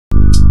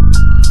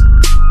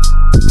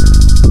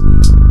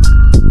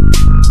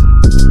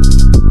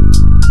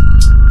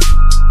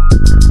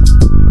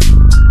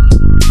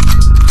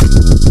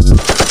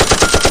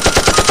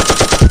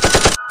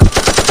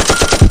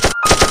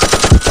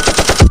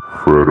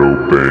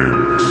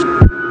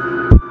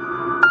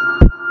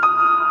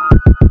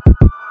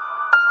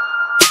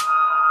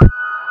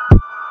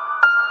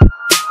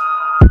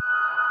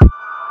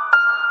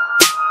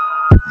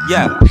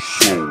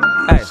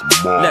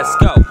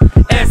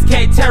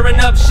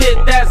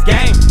shit, that's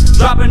game.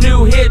 Drop a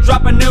new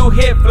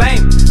hit,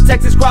 flame.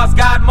 Texas cross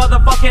God,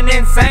 motherfucking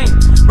insane.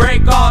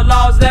 Break all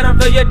laws, let them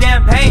feel your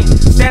damn pain.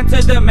 Stand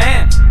to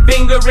demand,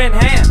 finger in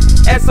hand.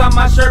 S on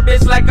my shirt,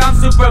 bitch, like I'm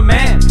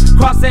Superman.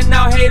 Crossing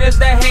out haters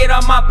that hate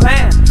on my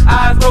plan.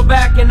 Eyes go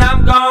back and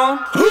I'm gone.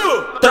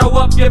 Throw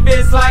up your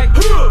fist like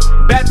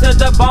back to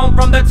the bone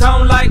from the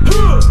tone like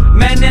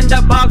man in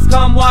the box,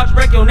 come watch,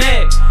 break your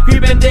neck.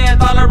 Creeping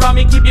death all around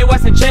me, keep your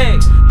ass in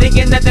check.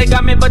 Thinking that they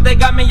got me, but they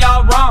got me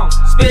all wrong.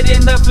 Spit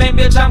in the flame,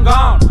 bitch, I'm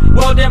gone.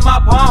 World in my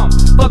palm.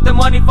 Fuck the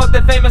money, fuck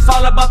the fame, it's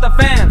all about the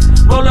fans.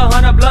 Roll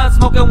 100 blood,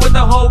 smoking with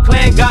the whole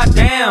clan,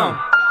 goddamn.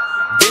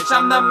 Bitch,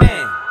 I'm the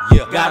man.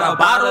 Got a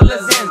bottle of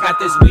Zins, got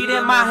this weed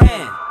in my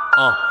hand.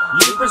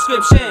 Leave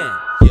prescription.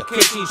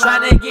 Cause she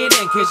tryna get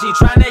in, cause she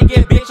tryna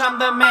get, bitch, I'm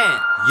the man.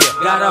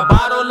 Got a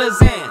bottle of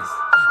Zins,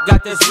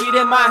 got this weed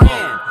in my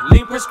hand.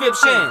 Leave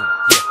prescription.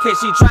 Cause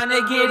she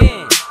tryna get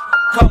in.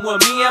 Come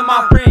with me and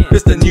my friends.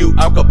 It's the new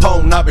Al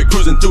Capone, I've been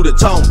cruising through the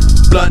tone.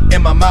 Blunt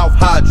in my mouth,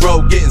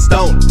 hydro, getting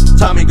stoned.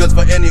 Tommy guns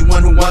for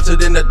anyone who wants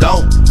it in the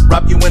dome.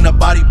 Wrap you in a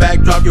body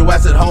bag, drop your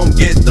ass at home,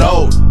 get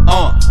throwed.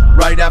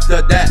 Right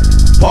after that,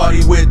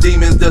 party with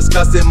demons,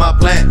 discussing my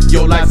plan.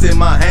 Your life's in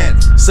my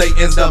hands,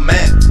 Satan's the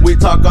man. We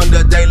talk on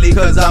the daily,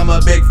 cause I'm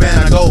a big fan,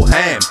 I go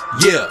ham.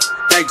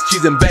 Eggs,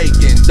 cheese, and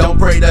bacon. Don't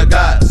pray to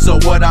God,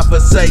 so what I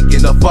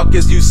forsaken? The fuck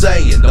is you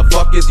saying? The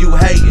fuck is you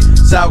hating?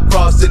 South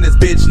Cross in this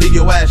bitch, leave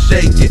your ass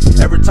shaking.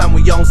 Every time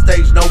we on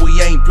stage, no we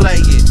ain't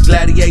playing.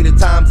 Gladiator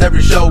times,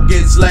 every show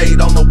gets laid.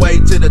 On the way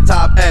to the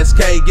top,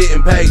 SK getting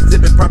paid.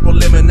 Sipping purple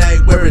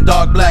lemonade, wearing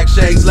dark black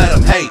shades, let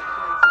them hate.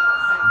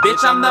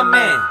 Bitch, I'm the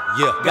man.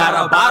 Got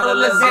a bottle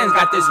of Zins,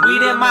 got this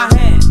weed in my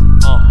hand.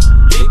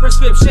 Leave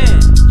prescription.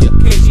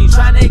 Cause she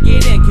tryna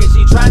get in, cause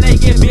she tryna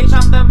get, bitch,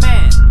 I'm the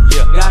man.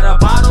 Got a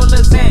bottle of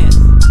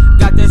Zins,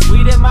 got this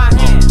weed in my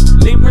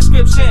hand. Leave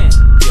prescription.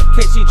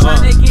 Case she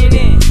tryna get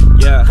in.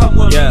 Come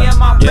with me and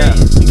my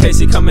friends. In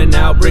case you coming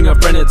out, bring a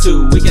friend or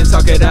two. We can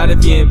talk it out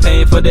if you ain't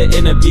paying for the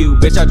interview.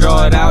 Bitch, I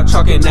draw it out,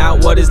 chalking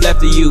out what is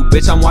left of you.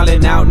 Bitch, I'm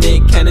wildin' out,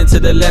 Nick Cannon to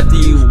the left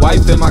of you.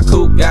 Wife in my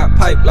coupe, got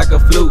pipe like a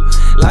flute.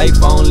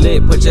 Life on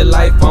lit, put your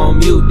life on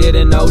mute.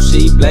 Didn't know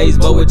she blazed,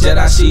 but with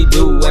Jedi she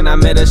do. When I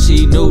met her,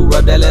 she knew.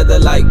 Rub that leather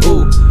like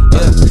ooh.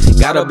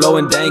 Got her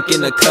blowing dank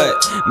in the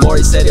cut.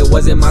 Maury said it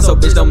wasn't mine, so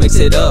bitch don't mix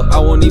it up. I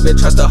won't even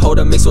trust the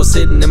holder, mix what's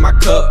sitting in my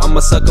cup. I'm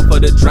a sucker for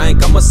the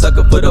drink, I'm a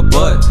sucker for the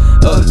butt.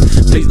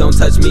 Please don't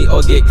touch me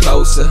or get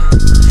closer.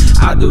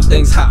 I do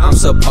things how I'm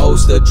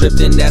supposed to.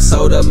 Dripped in that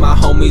soda, my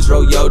homies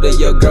roll Yoda.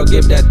 Your girl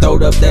give that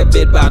throat up, that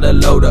bit bout to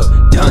load up.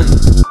 Done.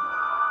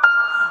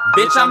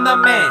 Bitch, I'm the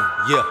man.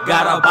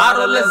 Got a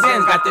bottle of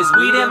Zins, got this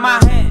weed in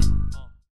my hand.